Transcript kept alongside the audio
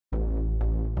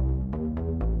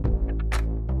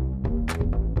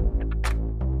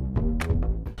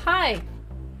Hi!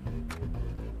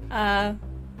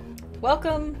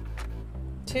 Welcome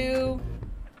to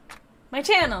my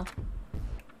channel.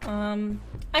 I'm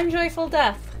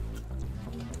JoyfulDeath.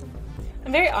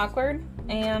 I'm very awkward,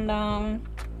 and I'm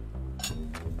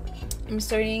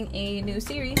starting a new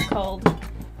series called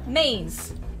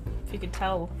Maize. If you could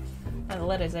tell by the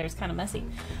letters there, it's kind of messy.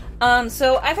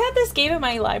 So I've had this game in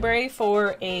my library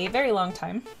for a very long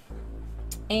time.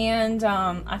 And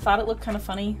I thought it looked kind of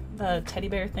funny, the teddy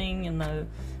bear thing and the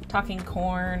talking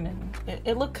corn, and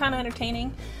it looked kind of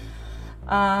entertaining.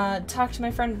 Talked to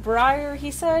my friend Briar. He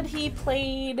said he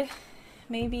played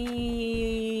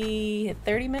maybe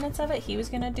 30 minutes of it. He was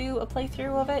going to do a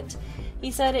playthrough of it.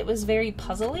 He said it was very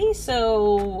puzzly,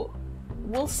 so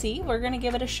we'll see. We're going to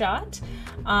give it a shot.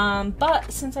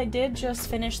 But since I did just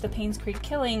finish the Paynes Creek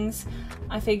Killings,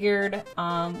 I figured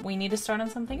we need to start on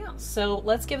something else. So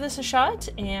let's give this a shot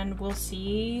and we'll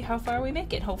see how far we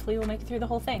make it. Hopefully we'll make it through the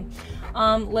whole thing.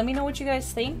 Let me know what you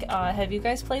guys think. Have you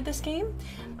guys played this game?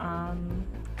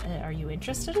 Are you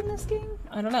interested in this game?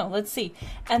 I don't know. Let's see.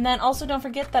 And then also don't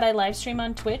forget that I live stream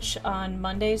on Twitch on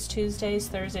Mondays, Tuesdays,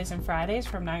 Thursdays, and Fridays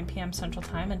from 9 p.m. Central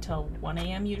Time until 1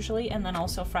 a.m. usually, and then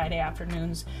also Friday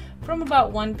afternoons from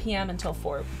about 1 p.m. until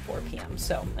 4 p.m.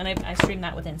 So, and I stream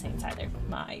that with Insane Tyler,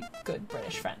 my good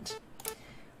British friend.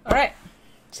 All right,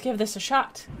 let's give this a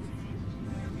shot.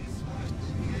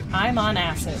 I'm on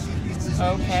acid.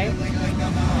 Okay.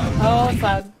 Oh, it's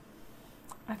loud.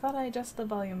 I thought I adjusted the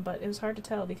volume, but it was hard to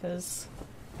tell because...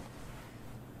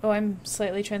 Oh, I'm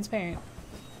slightly transparent.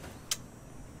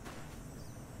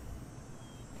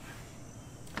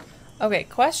 Okay,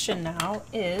 question now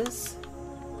is...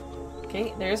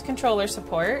 Okay, there's controller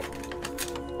support.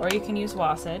 Or you can use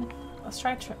WASD. Let's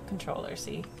try controller,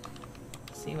 see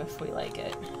if we like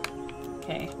it.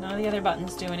 Okay, none of the other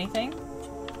buttons do anything.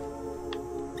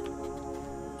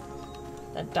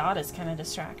 That dot is kind of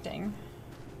distracting.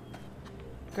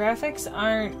 Graphics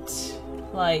aren't,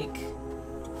 like,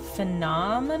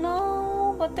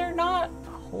 phenomenal, but they're not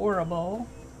horrible.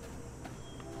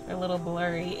 They're a little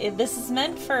blurry. This is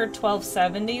meant for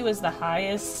 1270 was the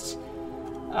highest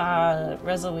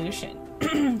resolution.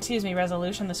 Excuse me,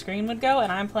 resolution the screen would go,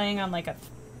 and I'm playing on like a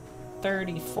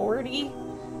 3040,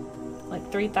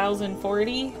 like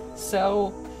 3040,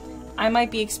 so I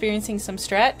might be experiencing some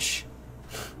stretch.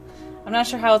 I'm not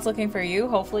sure how it's looking for you.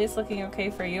 Hopefully it's looking okay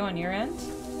for you on your end.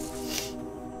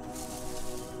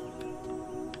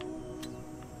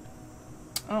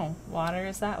 Oh, water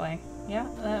is that way. Yeah,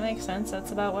 that makes sense.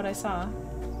 That's about what I saw.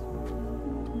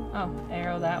 Oh,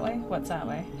 arrow that way? What's that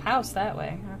way? House that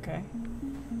way. Okay.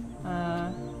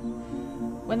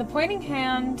 When the pointing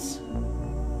hand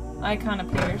icon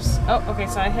appears... Oh, okay,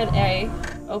 so I hit A.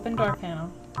 Open door panel.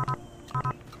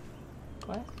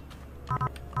 What?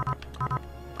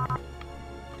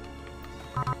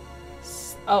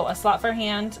 Oh, a slot for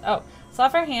hand. Oh,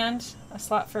 slot for hand, a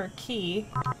slot for key,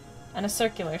 and a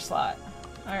circular slot.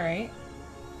 Alright.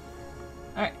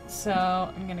 Alright, so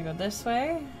I'm gonna go this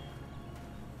way.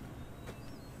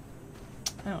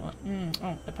 Oh,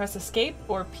 I press escape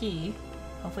or P.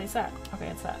 Hopefully it's that. Okay,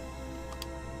 it's that.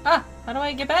 Ah! How do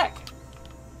I get back?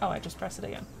 Oh, I just press it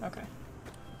again. Okay.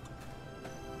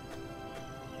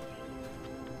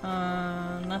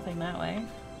 Nothing that way.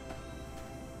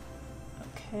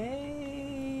 Okay.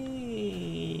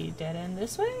 Dead end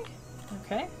this way?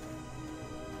 Okay.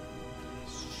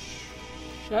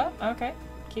 Shut. Okay.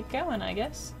 Keep going, I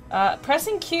guess.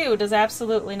 Pressing Q does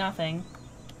absolutely nothing.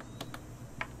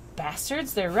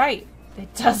 Bastards, they're right.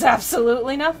 It does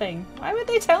absolutely nothing. Why would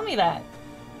they tell me that?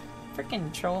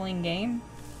 Freaking trolling game.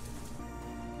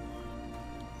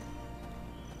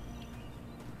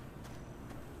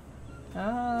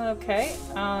 Okay.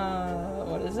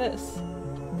 What is this?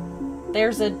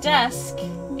 There's a desk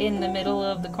in the middle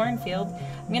of the cornfield.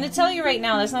 I'm gonna tell you right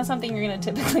now, that's not something you're gonna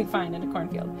typically find in a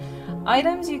cornfield.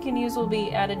 Items you can use will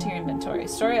be added to your inventory.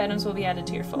 Story items will be added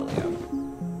to your folio.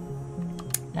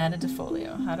 Added to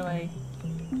folio. How do I...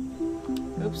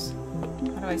 Oops.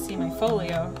 How do I see my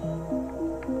folio?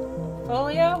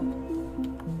 Folio?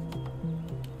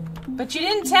 But you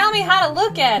didn't tell me how to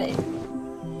look at it!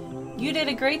 You did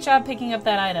a great job picking up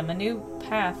that item. A new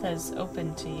path has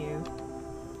opened to you.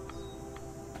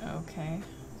 Okay.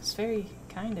 It's very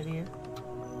kind of you.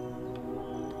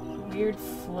 Weird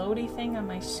floaty thing on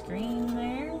my screen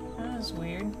there? That was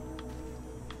weird.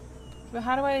 But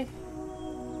how do I...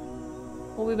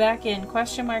 We'll be back in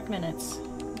question mark minutes.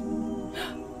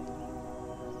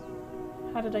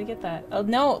 How did I get that? Oh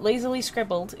no, lazily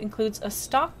scribbled includes a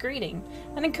stock greeting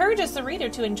and encourages the reader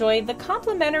to enjoy the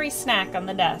complimentary snack on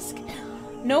the desk.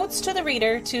 notes to the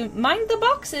reader to mind the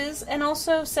boxes and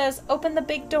also says open the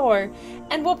big door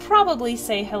and will probably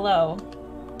say hello.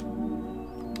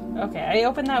 Okay, I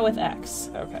opened that with X.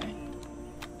 Okay.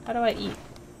 How do I eat?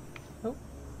 Oh.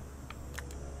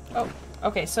 Oh.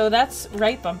 Okay, so that's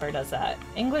right bumper does that.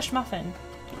 English muffin.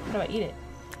 How do I eat it?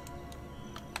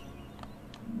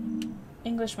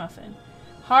 English muffin.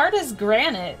 Hard as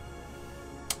granite.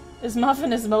 This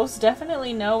muffin is most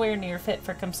definitely nowhere near fit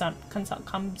for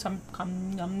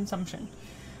consumption.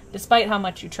 Despite how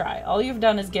much you try. All you've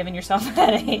done is given yourself a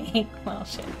headache. Well,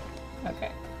 shit.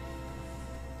 Okay.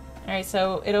 Alright,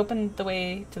 so it opened the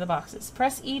way to the boxes.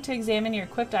 Press E to examine your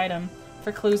equipped item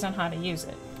for clues on how to use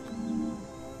it.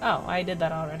 Oh, I did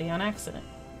that already on accident.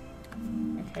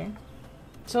 Okay.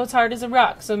 So it's hard as a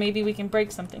rock, so maybe we can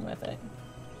break something with it.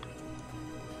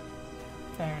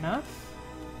 Fair enough.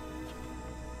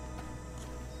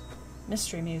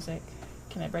 Mystery music.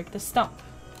 Can I break the stump?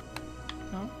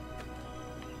 No?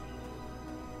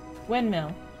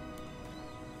 Windmill.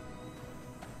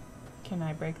 Can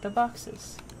I break the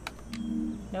boxes?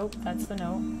 Nope, that's the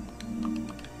no.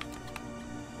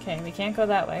 Okay, we can't go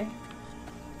that way.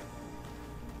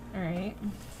 Alright.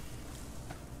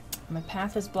 My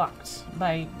path is blocked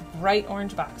by bright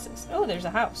orange boxes. Oh, there's a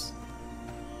house.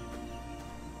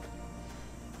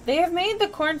 They have made the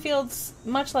cornfields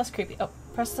much less creepy. Oh,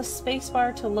 press the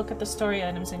spacebar to look at the story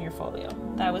items in your folio.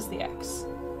 That was the X.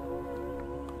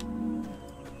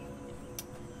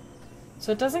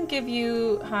 So it doesn't give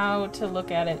you how to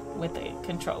look at it with a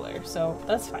controller, so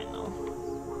that's fine though.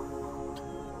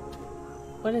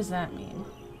 What does that mean?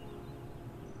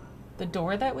 The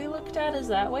door that we looked at is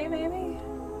that way, maybe?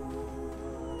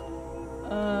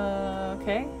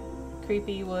 Okay.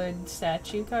 Creepy wood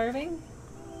statue carving.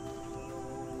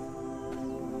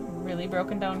 Really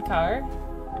broken down car.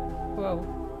 Whoa.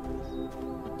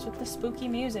 What's with the spooky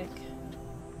music?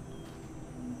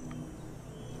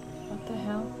 What the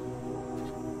hell?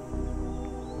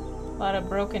 A lot of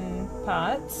broken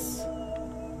pots.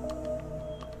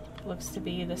 Looks to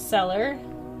be the cellar.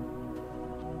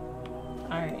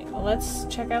 Alright, well let's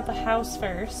check out the house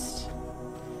first.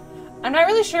 I'm not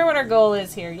really sure what our goal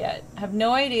is here yet. I have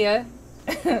no idea.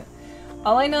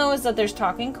 All I know is that there's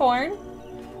talking corn.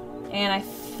 And I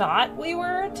thought we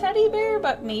were a teddy bear,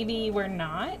 but maybe we're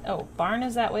not. Oh, barn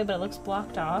is that way, but it looks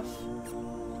blocked off.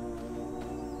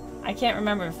 I can't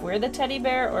remember if we're the teddy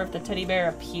bear or if the teddy bear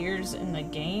appears in the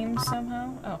game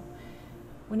somehow. Oh.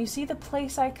 When you see the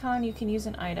place icon, you can use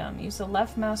an item. Use the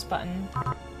left mouse button.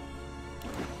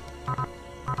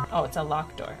 Oh, it's a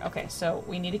locked door. Okay, so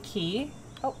we need a key.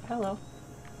 Oh, hello.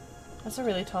 That's a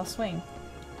really tall swing.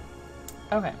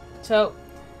 Okay, so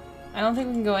I don't think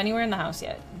we can go anywhere in the house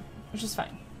yet, which is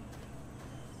fine.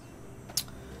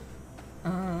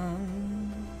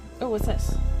 Oh, what's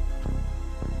this?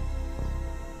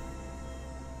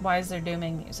 Why is there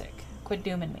dooming music? Quit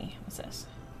dooming me. What's this?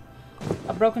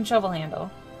 A broken shovel handle.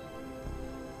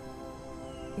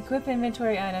 Equip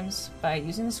inventory items by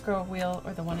using the scroll wheel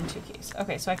or the 1 and 2 keys.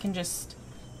 Okay, so I can just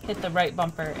hit the right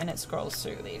bumper and it scrolls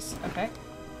through these. Okay.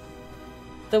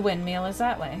 The windmill is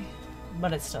that way,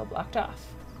 but it's still blocked off.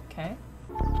 Okay.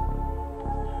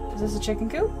 Is this a chicken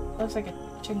coop? Looks like a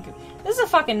chicken coop. This is a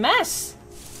fucking mess!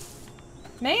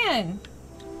 Man!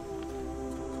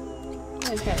 You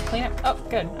guys gotta clean up. Oh,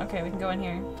 good. Okay, we can go in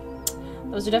here.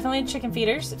 Those are definitely chicken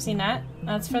feeders. I've seen that.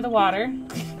 That's for the water. You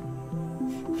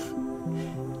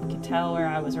can tell where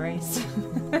I was raised.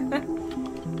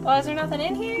 Oh, is there nothing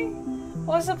in here?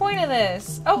 What's the point of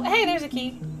this? Oh, hey, there's a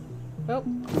key. Oh,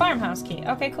 farmhouse key.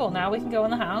 Okay, cool. Now we can go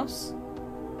in the house.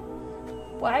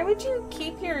 Why would you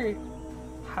keep your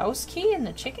house key in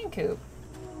the chicken coop?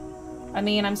 I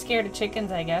mean, I'm scared of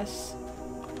chickens, I guess.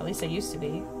 At least I used to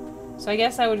be. So I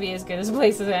guess that would be as good a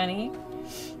place as any.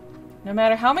 No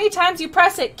matter how many times you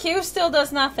press it, Q still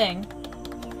does nothing.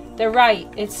 They're right.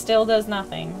 It still does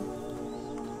nothing.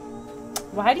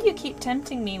 Why do you keep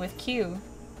tempting me with Q?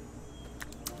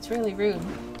 It's really rude.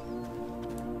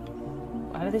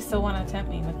 Why do they still want to tempt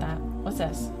me with that? What's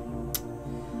this?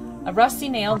 A rusty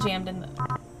nail jammed in the...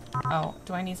 Oh,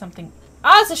 do I need something?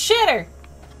 Oh, it's a shitter!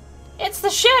 It's the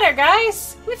shitter,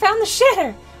 guys! We found the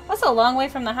shitter! That's a long way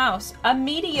from the house. A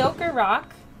mediocre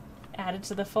rock added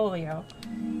to the folio.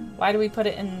 Why do we put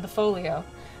it in the folio?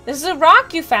 This is a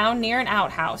rock you found near an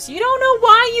outhouse. You don't know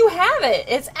why you have it.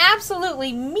 It's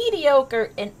absolutely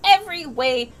mediocre in every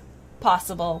way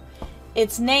possible.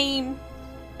 Its name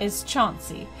is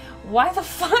Chauncey. Why the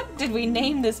fuck did we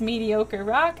name this mediocre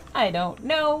rock? I don't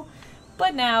know.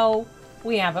 But now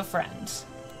we have a friend.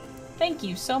 Thank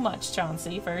you so much,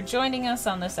 Chauncey, for joining us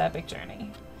on this epic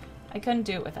journey. I couldn't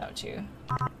do it without you.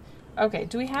 Okay,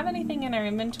 do we have anything in our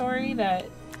inventory that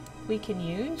we can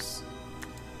use?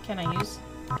 Can I use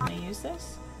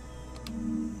this?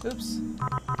 Oops.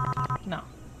 No.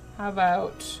 How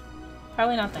about...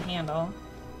 Probably not the handle.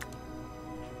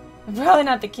 Probably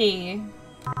not the key.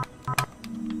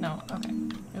 No, okay.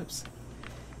 Oops.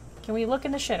 Can we look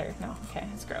in the shitter? No, okay,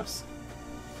 it's gross.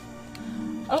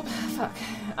 Oh, fuck.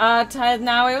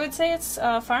 Now I would say it's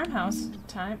farmhouse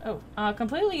time. Oh,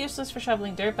 completely useless for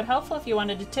shoveling dirt, but helpful if you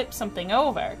wanted to tip something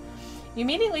over. You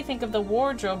immediately think of the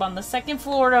wardrobe on the second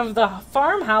floor of the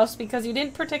farmhouse because you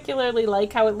didn't particularly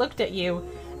like how it looked at you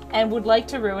and would like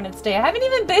to ruin its day. I haven't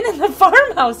even been in the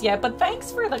farmhouse yet, but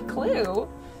thanks for the clue.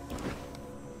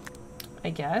 I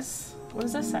guess. What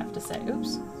does this have to say?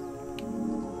 Oops.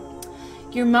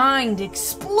 Your mind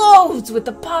explodes with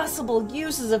the possible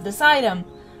uses of this item,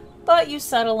 but you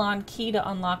settle on key to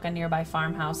unlock a nearby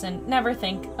farmhouse and never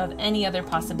think of any other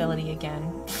possibility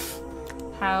again.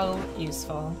 How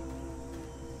useful.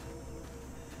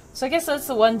 So I guess that's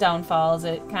the one downfall, is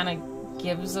it kind of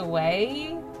gives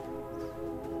away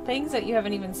things that you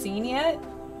haven't even seen yet,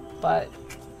 but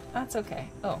that's okay.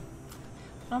 Oh,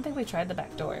 I don't think we tried the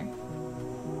back door.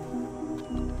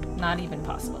 Not even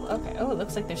possible. Okay. Oh, it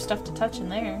looks like there's stuff to touch in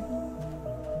there.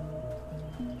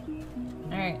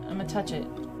 Alright, I'm gonna touch it.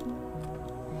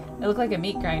 It looked like a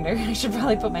meat grinder. I should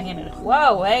probably put my hand in it.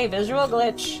 Whoa, hey, visual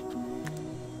glitch.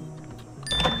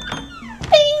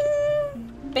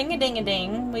 Bing!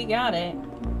 Bing-a-ding-a-ding. We got it.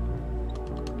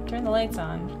 Turn the lights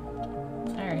on.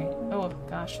 Alright. Oh,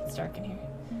 gosh, it's dark in here.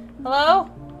 Hello?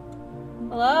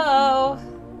 Hello?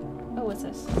 Oh, what's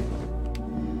this?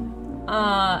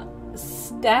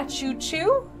 Statue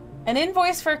chew? An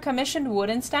invoice for a commissioned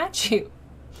wooden statue.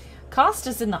 Cost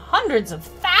is in the hundreds of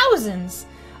thousands.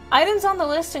 Items on the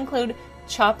list include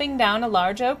chopping down a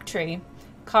large oak tree,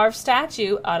 carved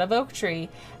statue out of oak tree,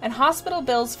 and hospital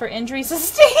bills for injury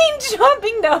sustained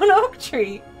chopping down oak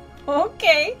tree.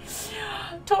 Okay.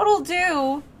 Total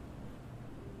due.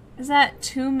 Is that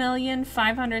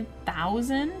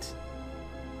 2,500,000?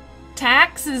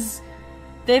 Tax is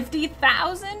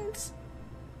 50,000?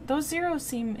 Those zeros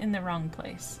seem in the wrong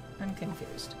place. I'm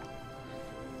confused.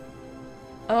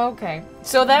 Okay.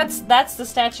 So that's the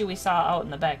statue we saw out in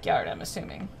the backyard, I'm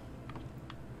assuming.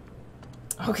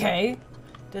 Okay.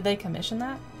 Did they commission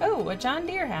that? Oh, a John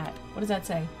Deere hat. What does that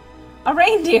say? A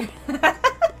reindeer.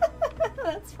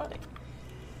 That's funny.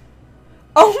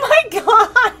 Oh my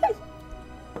god!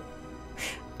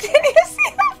 Can you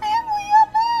see the family on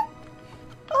that?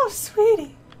 Oh,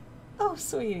 sweetie. Oh,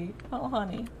 sweetie. Oh,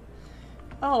 honey.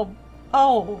 Oh,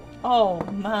 oh, oh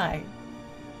my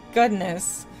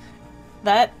goodness.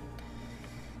 That's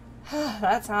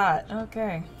hot.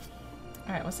 Okay.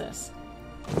 Alright, what's this?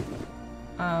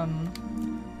 A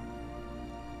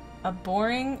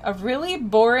really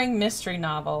boring mystery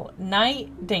novel.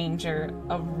 Night Danger.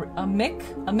 A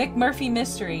Mick Murphy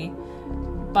mystery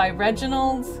by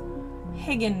Reginald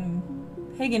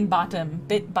Higginbottom.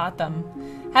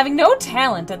 Having no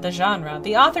talent at the genre,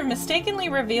 the author mistakenly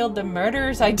revealed the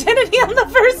murderer's identity on the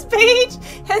first page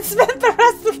and spent the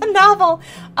rest of the novel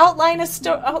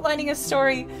outlining a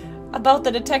story about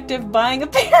the detective buying a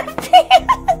pair of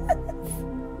pants.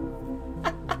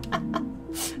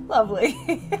 Lovely.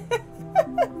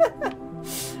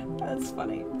 That's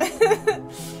funny.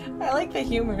 I like the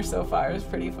humor so far. It's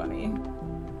pretty funny.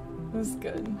 It was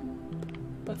good.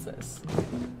 What's this?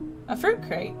 A fruit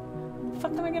crate? What the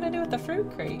fuck am I gonna do with the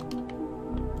fruit crate?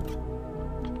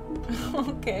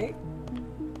 Okay.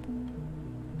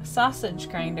 A sausage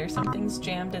grinder. Something's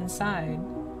jammed inside.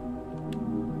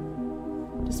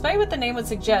 Despite what the name would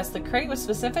suggest, the crate was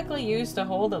specifically used to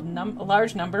hold a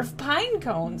large number of pine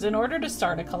cones in order to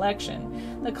start a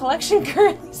collection. The collection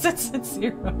currently sits at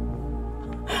 0.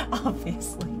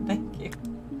 Obviously. Thank you.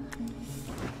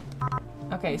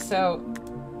 Okay, so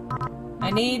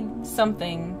I need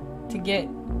something to get...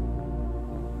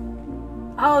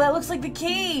 Oh, that looks like the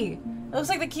key! It looks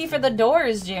like the key for the door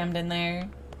is jammed in there.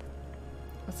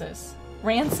 What's this?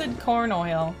 Rancid corn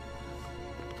oil.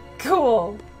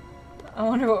 Cool! I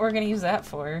wonder what we're gonna use that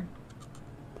for.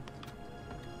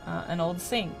 An old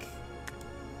sink.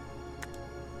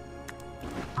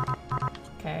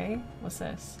 Okay, what's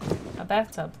this? A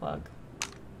bathtub plug.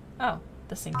 Oh,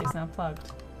 the sink is now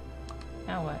plugged.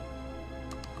 Now what?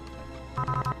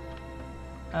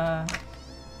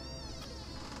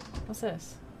 What's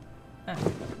this?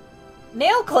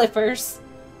 Nail clippers!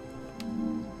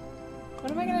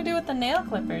 What am I gonna do with the nail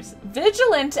clippers?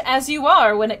 Vigilant as you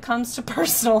are when it comes to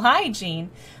personal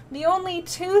hygiene, the only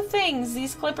 2 things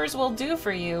these clippers will do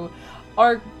for you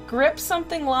are grip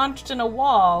something launched in a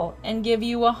wall and give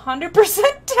you 100%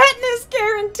 tetanus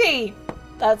guarantee.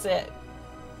 That's it.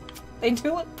 They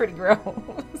do look pretty gross.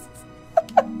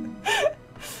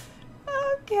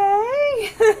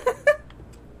 Okay.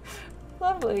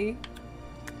 Lovely.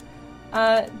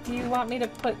 Do you want me to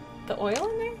put the oil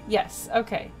in there? Yes,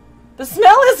 okay. The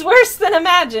smell is worse than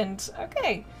imagined.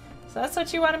 Okay, so that's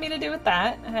what you wanted me to do with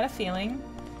that. I had a feeling.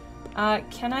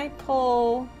 Can I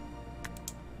pull...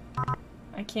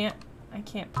 I can't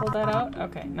pull that out?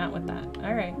 Okay, not with that.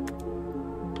 Alright.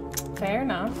 Fair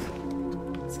enough.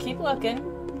 Let's keep looking.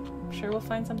 I'm sure we'll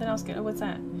find something else good. Oh, what's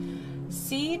that?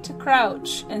 C to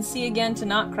crouch, and C again to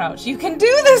not crouch. You can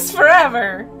do this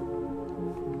forever!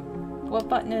 What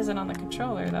button is it on the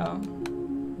controller, though?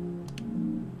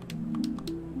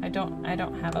 I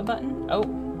don't have a button? Oh,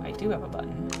 I do have a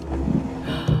button.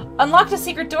 Unlocked a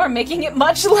secret door, making it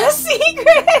much less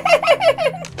secret!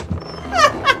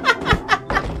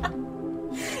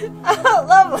 Oh,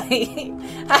 lovely!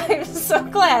 I'm so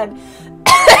glad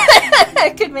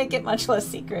I could make it much less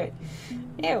secret.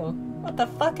 Ew, what the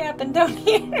fuck happened down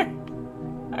here?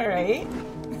 Alright.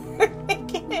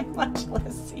 Making it much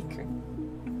less secret.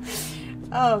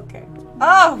 Okay.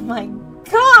 Oh my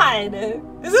god!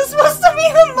 Is this supposed to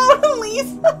be the Mona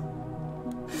Lisa?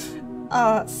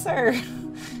 Sir.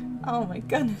 Oh my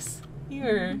goodness.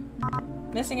 You're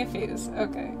missing a fuse.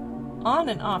 Okay. On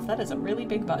and off. That is a really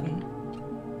big button.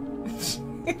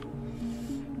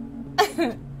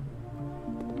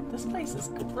 This place is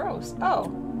gross.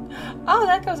 Oh. Oh,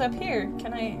 that goes up here.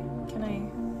 Can I...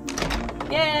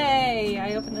 Yay!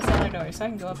 I opened the cellar door so I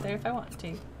can go up there if I want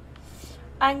to.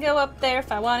 I can go up there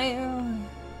if I want to.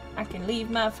 I can leave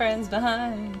my friends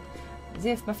behind. As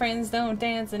if my friends don't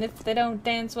dance, and if they don't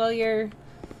dance, well, you're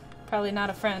probably not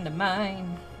a friend of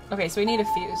mine. Okay, so we need a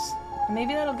fuse.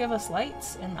 Maybe that'll give us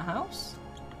lights in the house?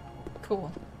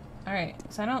 Cool. Alright,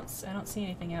 so I don't see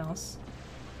anything else.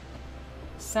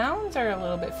 Sounds are a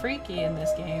little bit freaky in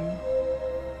this game.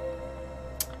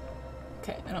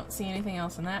 Okay, I don't see anything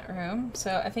else in that room.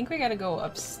 So I think we gotta go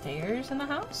upstairs in the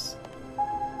house.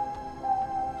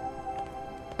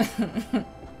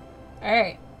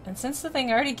 Alright, and since the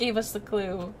thing already gave us the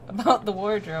clue about the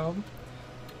wardrobe,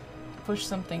 push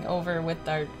something over with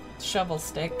our shovel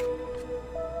stick.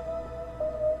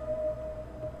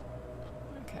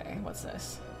 Okay, what's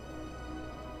this?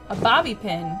 A bobby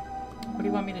pin. What do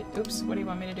you want me to... Oops, what do you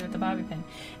want me to do with the bobby pin?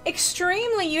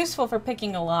 Extremely useful for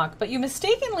picking a lock, but you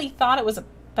mistakenly thought it was a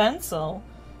pencil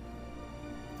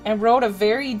and wrote a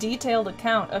very detailed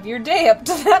account of your day up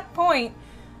to that point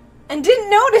and didn't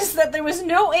notice that there was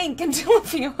no ink until a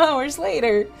few hours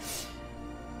later.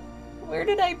 Where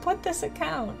did I put this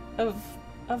account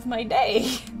of my day?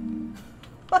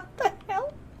 What the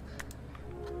hell?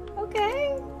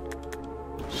 Okay.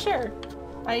 Sure.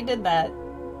 I did that.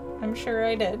 I'm sure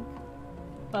I did.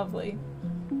 Lovely.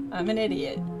 I'm an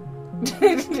idiot.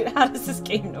 How does this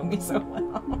game know me so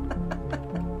well?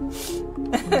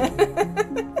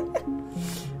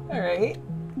 Alright.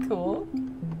 Cool.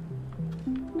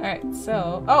 Alright,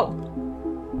 so... Oh!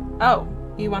 Oh!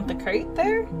 You want the crate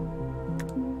there?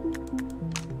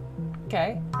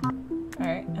 Okay.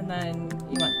 Alright, and then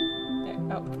you want... There.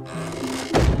 Oh.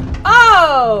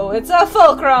 Oh! It's a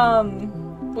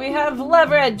fulcrum! We have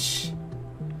leverage!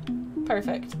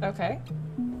 Perfect. Okay.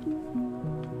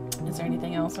 Is there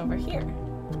anything else over here?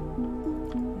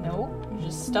 No.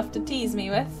 Just stuff to tease me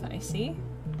with. I see.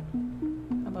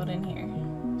 How about in here?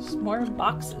 Just more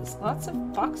boxes. Lots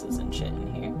of boxes and shit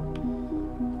in here.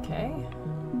 Okay.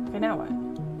 Okay, now what?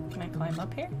 Can I climb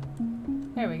up here?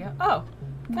 There we go. Oh!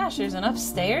 Gosh, there's an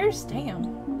upstairs? Damn.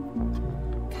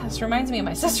 God, this reminds me of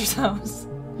my sister's house.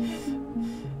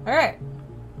 Alright.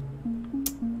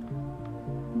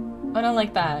 I don't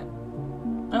like that.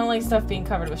 I don't like stuff being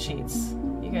covered with sheets.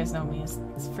 You guys know me.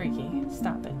 It's freaky.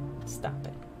 Stop it. Stop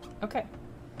it. Okay.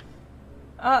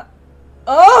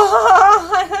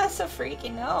 Oh! That's a freaky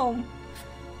gnome.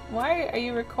 Why are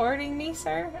you recording me,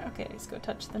 sir? Okay, let's go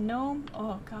touch the gnome.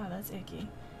 Oh, God, that's icky.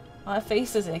 Oh, that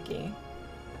face is icky.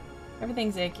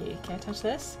 Everything's icky. Can I touch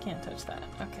this? Can't touch that.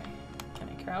 Okay. Can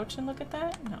I crouch and look at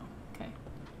that? No. Okay.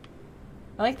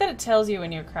 I like that it tells you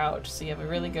when you're crouched, so you have a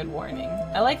really good warning.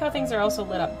 I like how things are also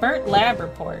lit up. Burnt lab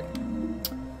report.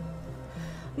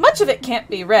 Much of it can't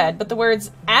be read, but the words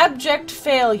abject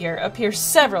failure appear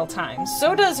several times.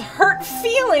 So does hurt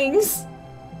feelings,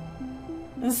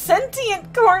 and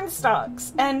sentient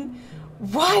cornstalks, and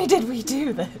why did we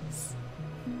do this?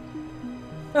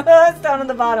 It's down at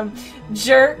the bottom.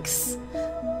 Jerks.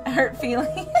 Hurt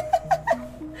feeling.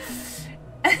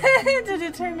 To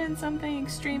determine something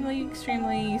extremely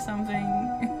something.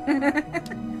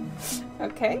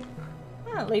 Okay.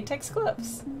 Ah, latex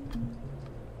gloves.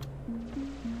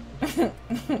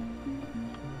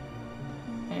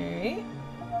 Alright.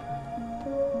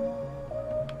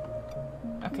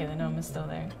 Okay, the gnome is still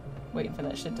there. Waiting for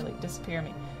that shit to, like, disappear on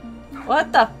me.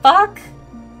 What the fuck?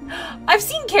 I've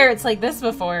seen carrots like this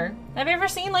before. Have you ever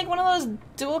seen, like, one of those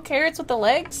dual carrots with the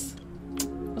legs?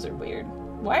 Those are weird.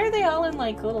 Why are they all in,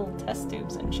 like, little test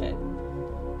tubes and shit?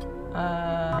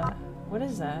 What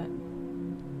is that?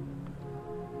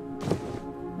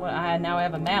 Well, now I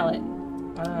have a mallet.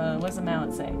 What does the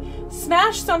mallet say?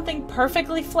 Smash something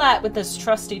perfectly flat with this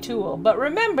trusty tool, but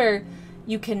remember,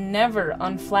 you can never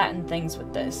unflatten things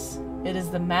with this. It is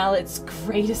the mallet's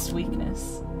greatest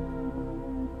weakness.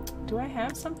 Do I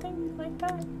have something like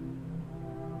that?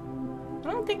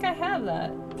 I don't think I have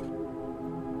that.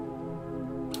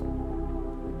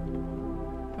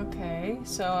 Okay,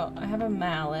 so I have a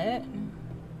mallet.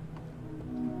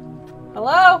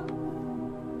 Hello?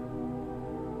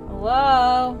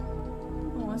 Hello?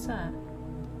 Oh, what's that?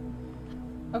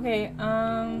 Okay,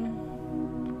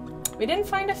 we didn't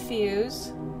find a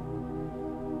fuse.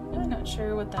 Really not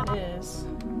sure what that is.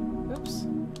 Oops.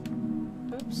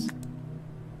 Oops.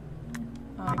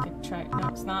 Oh, I could try. No,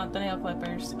 it's not the nail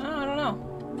clippers. Oh, I don't know.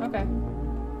 Okay.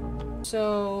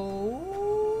 So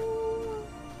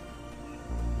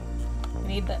I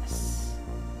need this.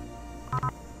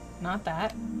 Not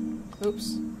that.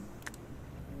 Oops.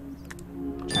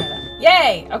 Try that.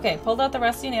 Yay! Okay, pulled out the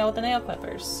rusty nail with the nail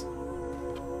clippers.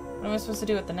 What am I supposed to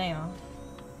do with the nail?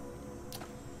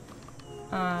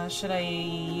 Should I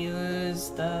use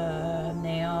the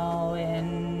nail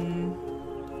in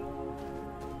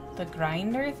the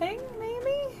grinder thing,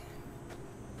 maybe?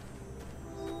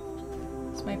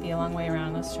 This might be a long way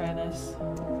around. Let's try this.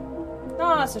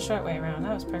 No, it's a short way around.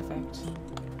 That was perfect.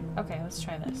 Okay, let's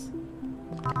try this.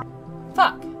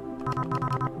 Fuck!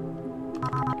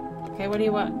 Okay, what do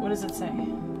you want? What does it say?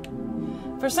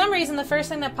 For some reason, the first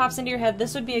thing that pops into your head,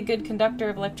 this would be a good conductor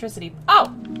of electricity.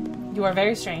 Oh! You are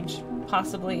very strange.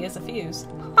 Possibly is a fuse.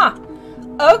 Huh.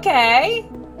 Okay.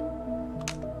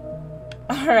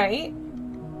 Alright.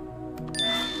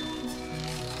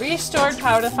 Restored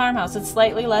power to the farmhouse. It's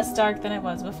slightly less dark than it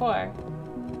was before.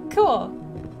 Cool.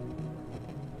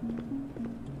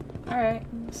 Alright.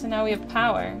 So now we have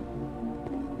power.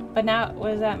 But now, what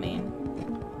does that mean?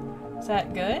 Is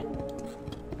that good?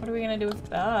 What are we gonna do with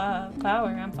power?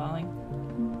 I'm falling.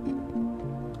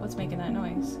 What's making that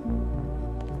noise?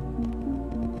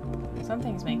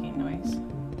 Something's making noise.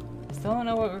 Still don't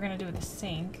know what we're gonna do with the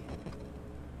sink.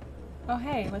 Oh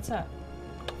hey, what's up?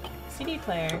 CD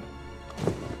player.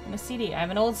 And a CD. I have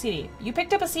an old CD. You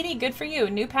picked up a CD, good for you. A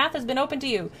new path has been opened to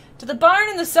you. To the barn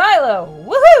in the silo!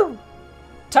 Woohoo!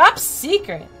 Top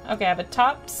secret! Okay, I have a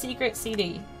top secret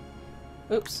CD.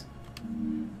 Oops.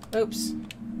 Oops.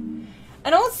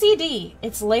 An old CD.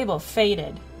 Its label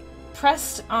faded.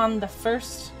 Pressed on the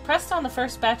first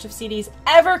batch of CDs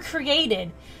ever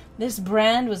created. This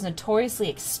brand was notoriously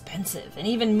expensive and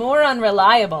even more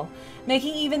unreliable,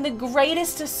 making even the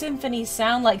greatest of symphonies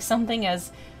sound like something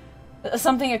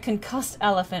a concussed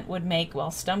elephant would make while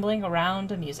stumbling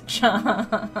around a music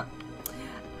shop.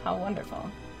 How wonderful.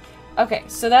 Okay,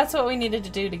 so that's what we needed to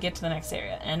do to get to the next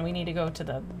area, and we need to go to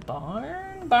the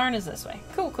barn. Barn is this way.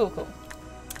 Cool, cool, cool.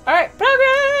 Alright,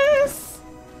 progress!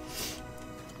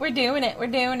 We're doing it,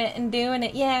 and doing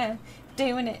it, yeah.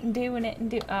 Doing it and doing it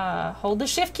and hold the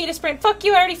shift key to sprint. Fuck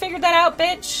you, I already figured that out,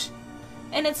 bitch!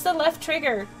 And it's the left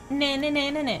trigger. Nah, nah, nah,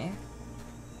 nah, nah.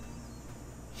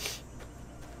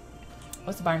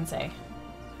 What's the barn say?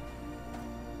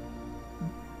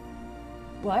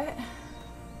 What?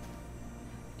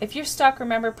 If you're stuck,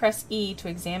 remember press E to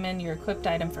examine your equipped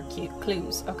item for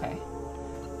clues. Okay.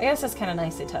 I guess that's kind of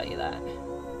nice to tell you that.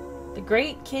 The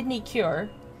Great Kidney Cure.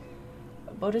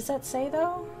 What does that say,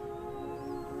 though?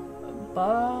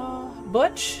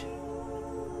 Butch?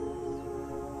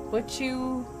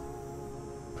 Butchu?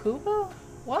 Pooba?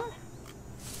 What?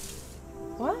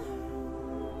 What?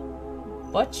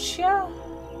 Butcha?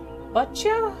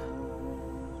 Butcha?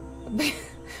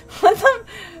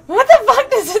 What the fuck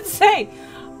does it say?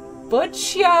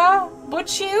 Butcha?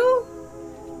 Butchu?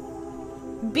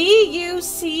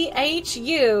 B-U-C-H-U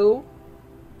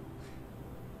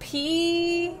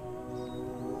P...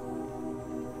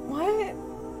 What?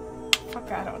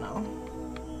 Fuck, I don't know.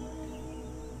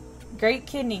 Great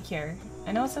Kidney Cure.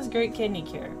 I know it says Great Kidney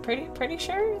Cure. Pretty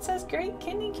sure it says Great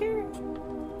Kidney Cure?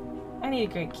 I need a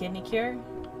Great Kidney Cure.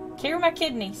 Cure my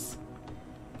kidneys.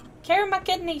 Cure my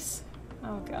kidneys.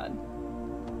 Oh god.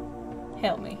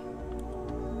 Help me.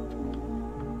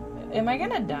 Am I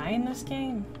gonna die in this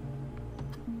game?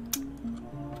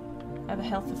 I have a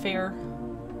health affair.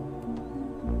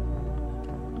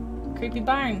 Creepy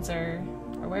barns are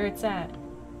where it's at.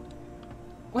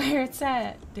 where it's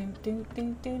at.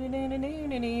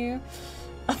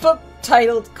 A book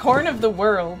titled Corn of the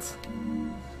World.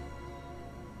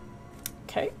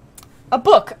 Okay. A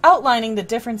book outlining the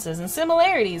differences and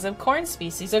similarities of corn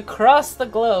species across the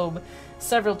globe.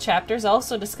 Several chapters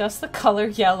also discuss the color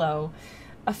yellow.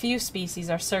 A few species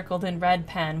are circled in red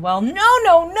pen, while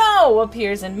no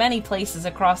appears in many places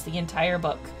across the entire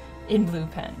book in blue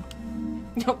pen.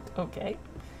 Okay.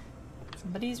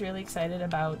 Somebody's really excited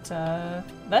about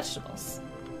vegetables.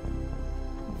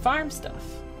 Farm stuff.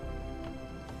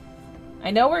 I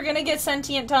know we're gonna get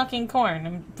sentient talking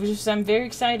corn. I'm very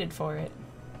excited for it.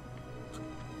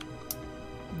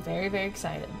 I'm very, very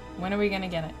excited. When are we gonna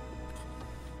get it?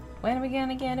 When are we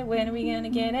gonna get it? When are we gonna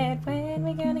get it? When are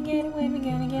we gonna get it? When are we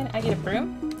gonna get it? I get a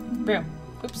broom? Broom.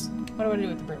 Oops. What do I do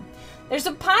with the broom? There's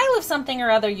a pile of something or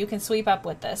other you can sweep up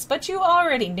with this, but you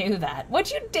already knew that.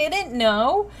 What you didn't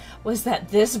know was that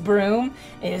this broom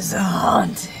is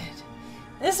haunted.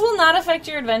 This will not affect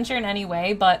your adventure in any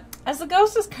way, but as the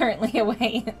ghost is currently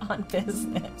away on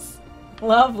business.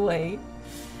 Lovely.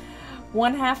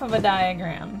 1/2 of a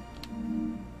diagram.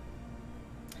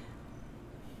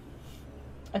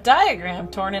 A diagram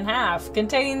torn in half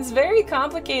contains very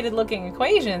complicated looking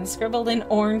equations scribbled in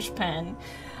orange pen.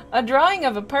 A drawing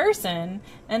of a person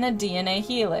and a DNA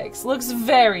helix. Looks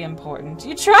very important.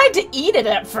 You tried to eat it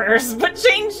at first, but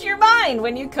changed your mind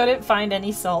when you couldn't find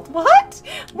any salt. What?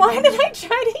 Why did I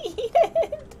try to eat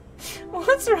it?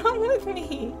 What's wrong with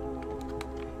me?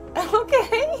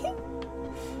 Okay.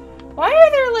 Why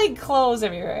are there like clothes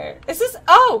everywhere? Is this,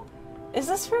 oh! Is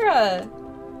this for a...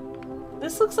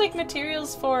 This looks like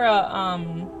materials for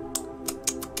a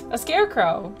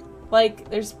scarecrow. Like,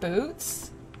 there's boots,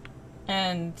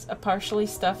 and a partially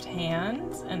stuffed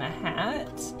hand, and a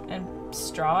hat, and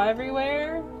straw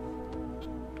everywhere,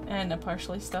 and a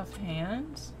partially stuffed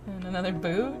hand, and another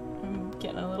boot. I'm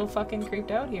getting a little fucking creeped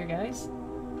out here, guys.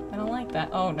 I don't like that.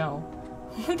 Oh no.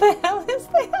 What the hell is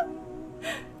that?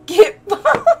 Get bone!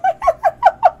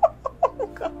 Oh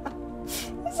god.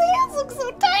 His hands look so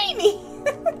tiny!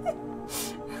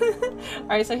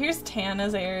 Alright, so here's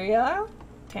Tana's area.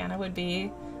 Tana would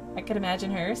be, I could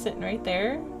imagine her sitting right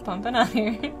there, pumping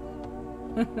iron.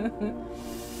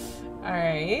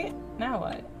 Alright, now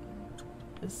what?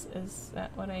 Is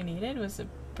that what I needed? Was a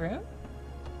broom?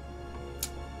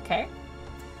 Okay.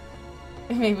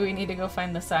 Maybe we need to go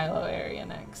find the silo area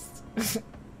next. Is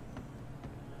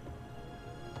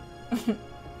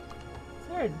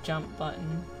there a jump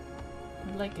button?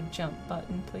 I'd like a jump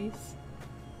button, please.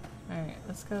 Alright,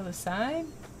 let's go to the side.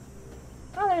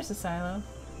 Oh, there's a silo.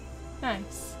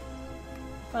 Nice.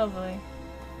 Lovely.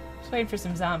 Just waiting for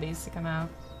some zombies to come out.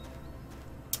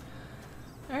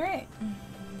 Alright.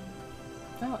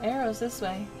 Oh, arrows this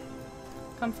way.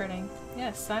 Comforting.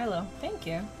 Yes, silo. Thank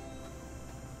you.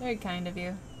 Very kind of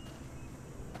you.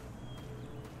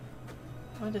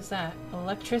 What is that?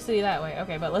 Electricity that way.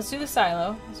 Okay, but let's do the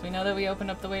silo, so we know that we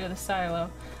opened up the way to the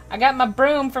silo. I got my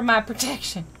broom for my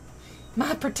protection.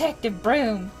 My protective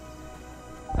broom.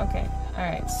 Okay,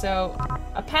 alright, so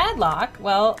a padlock.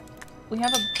 Well, we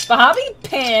have a bobby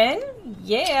pin.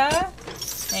 Yeah.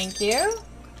 Thank you.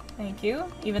 Thank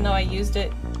you. Even though I used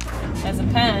it as a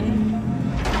pen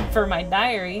for my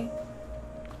diary.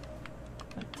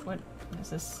 What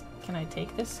is this? Can I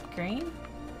take this grain?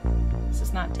 Is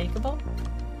this not takeable?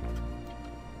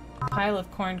 Pile of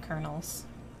corn kernels.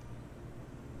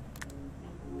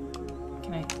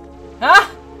 Can I...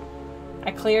 Ah! I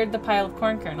cleared the pile of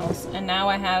corn kernels, and now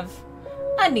I have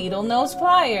a needle nose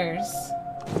pliers.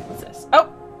 What's this? Oh!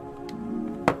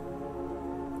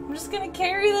 I'm just gonna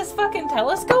carry this fucking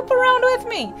telescope around with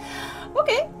me.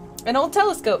 Okay. An old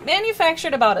telescope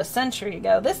manufactured about a century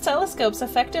ago. This telescope's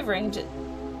effective range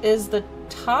is the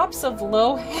tops of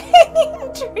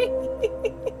low-hanging trees.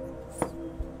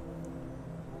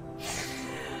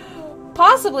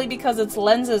 Possibly because its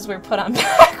lenses were put on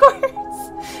backwards.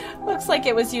 Looks like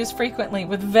it was used frequently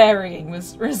with varying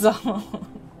results.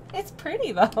 It's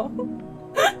pretty though.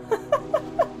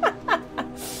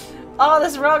 Oh,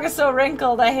 this rug is so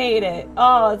wrinkled, I hate it.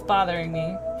 Oh, it's bothering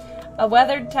me. A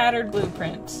weathered, tattered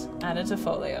blueprint added to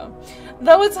folio.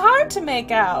 Though it's hard to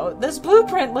make out, this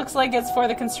blueprint looks like it's for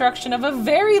the construction of a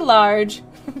very large,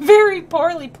 very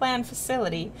poorly planned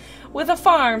facility with a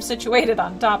farm situated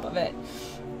on top of it.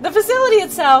 The facility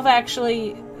itself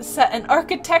actually set an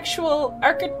architectural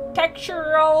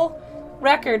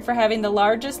record for having the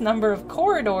largest number of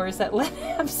corridors that led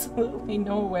absolutely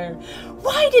nowhere.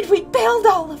 Why did we build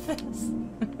all of this?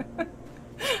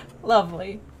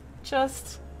 Lovely.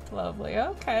 Just lovely.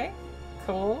 Okay.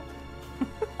 Cool.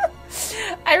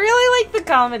 I really like the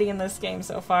comedy in this game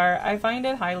so far. I find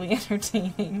it highly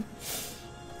entertaining.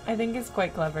 I think it's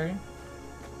quite clever.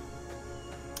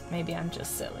 Maybe I'm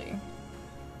just silly.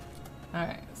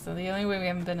 Alright, so the only way we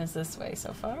haven't been is this way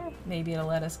so far. Maybe it'll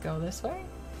let us go this way.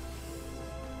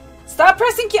 Stop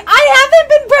pressing Q! I haven't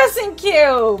been pressing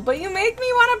Q! But you make me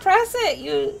want to press it,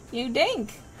 you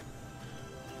dink.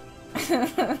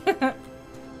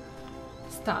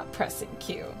 Stop pressing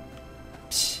Q.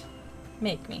 Psh,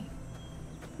 make me.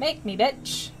 Make me,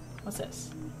 bitch. What's this?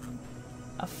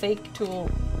 A fake tool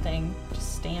thing.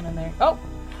 Just standing there. Oh!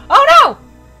 Oh no!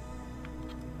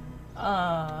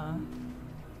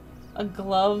 A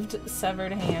gloved,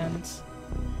 severed hand.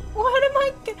 What am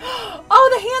I... Oh,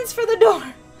 the hand's for the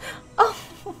door! Oh!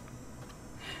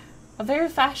 A very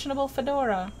fashionable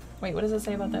fedora. Wait, what does it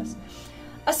say about this?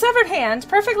 A severed hand,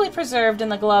 perfectly preserved in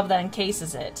the glove that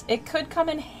encases it. It could come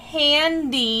in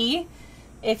handy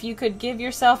if you could give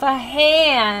yourself a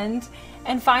hand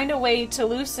and find a way to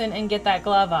loosen and get that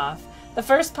glove off. The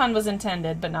first pun was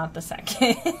intended, but not the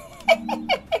second.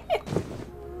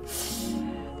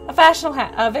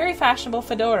 A very fashionable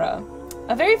fedora.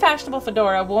 A very fashionable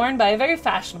fedora worn by a very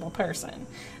fashionable person.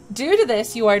 Due to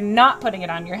this, you are not putting it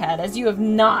on your head, as you have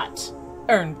not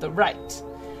earned the right.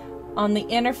 On the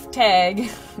inner tag,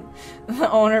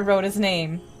 the owner wrote his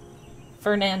name.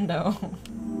 Fernando.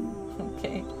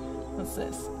 Okay, what's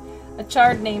this? A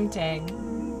charred name tag.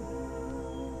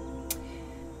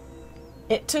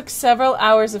 It took several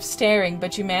hours of staring,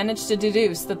 but you managed to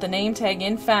deduce that the name tag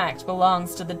in fact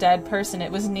belongs to the dead person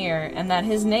it was near, and that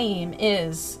his name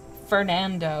is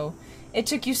Fernando. It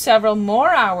took you several more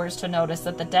hours to notice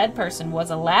that the dead person was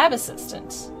a lab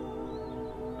assistant.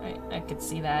 I could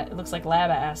see that. It looks like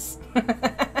lab ass.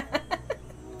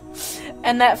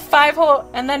 And then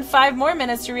 5 more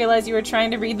minutes to realize you were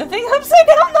trying to read the thing upside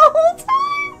down the whole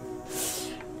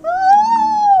time.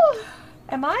 Oh!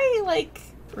 Am I, like,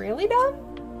 really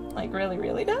dumb? Like, really,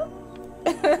 really dumb?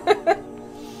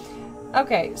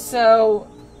 Okay, so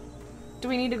do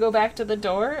we need to go back to the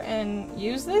door and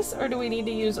use this, or do we need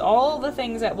to use all the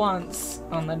things at once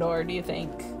on the door, do you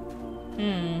think?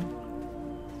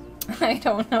 I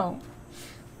don't know.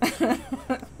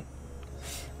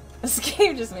 This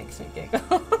game just makes me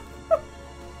giggle.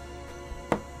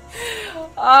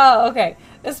 Oh, okay.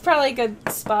 This is probably a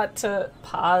good spot to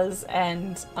pause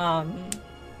and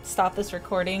stop this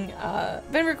recording.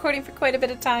 Been recording for quite a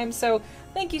bit of time, so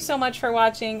thank you so much for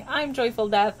watching. I'm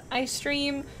JoyfulDeath. I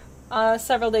stream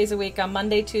several days a week on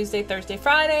Monday, Tuesday, Thursday,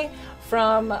 Friday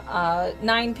from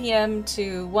 9 p.m.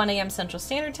 to 1 a.m. Central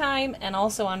Standard Time, and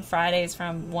also on Fridays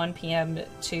from 1 p.m.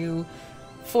 to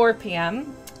 4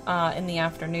 p.m. In the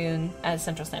afternoon at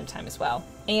Central Standard Time as well.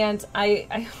 And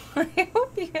I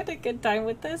hope you had a good time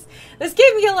with this. This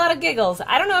gave me a lot of giggles.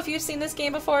 I don't know if you've seen this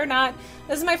game before or not.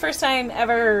 This is my first time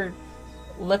ever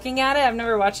looking at it. I've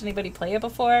never watched anybody play it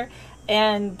before.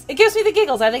 And it gives me the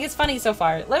giggles. I think it's funny so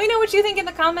far. Let me know what you think in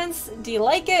the comments. Do you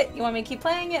like it? You want me to keep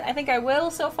playing it? I think I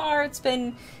will so far. It's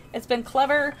been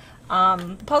clever.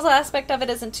 The puzzle aspect of it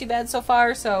isn't too bad so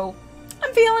far, so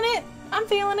I'm feeling it. I'm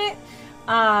feeling it.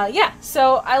 Yeah,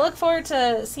 so I look forward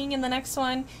to seeing you in the next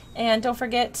one, and don't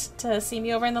forget to see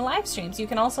me over in the live streams. You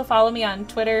can also follow me on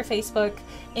Twitter, Facebook,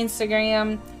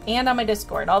 Instagram, and on my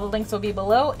Discord. All the links will be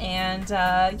below, and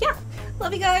yeah,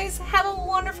 love you guys. Have a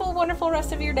wonderful, wonderful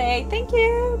rest of your day. Thank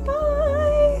you.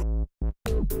 Bye.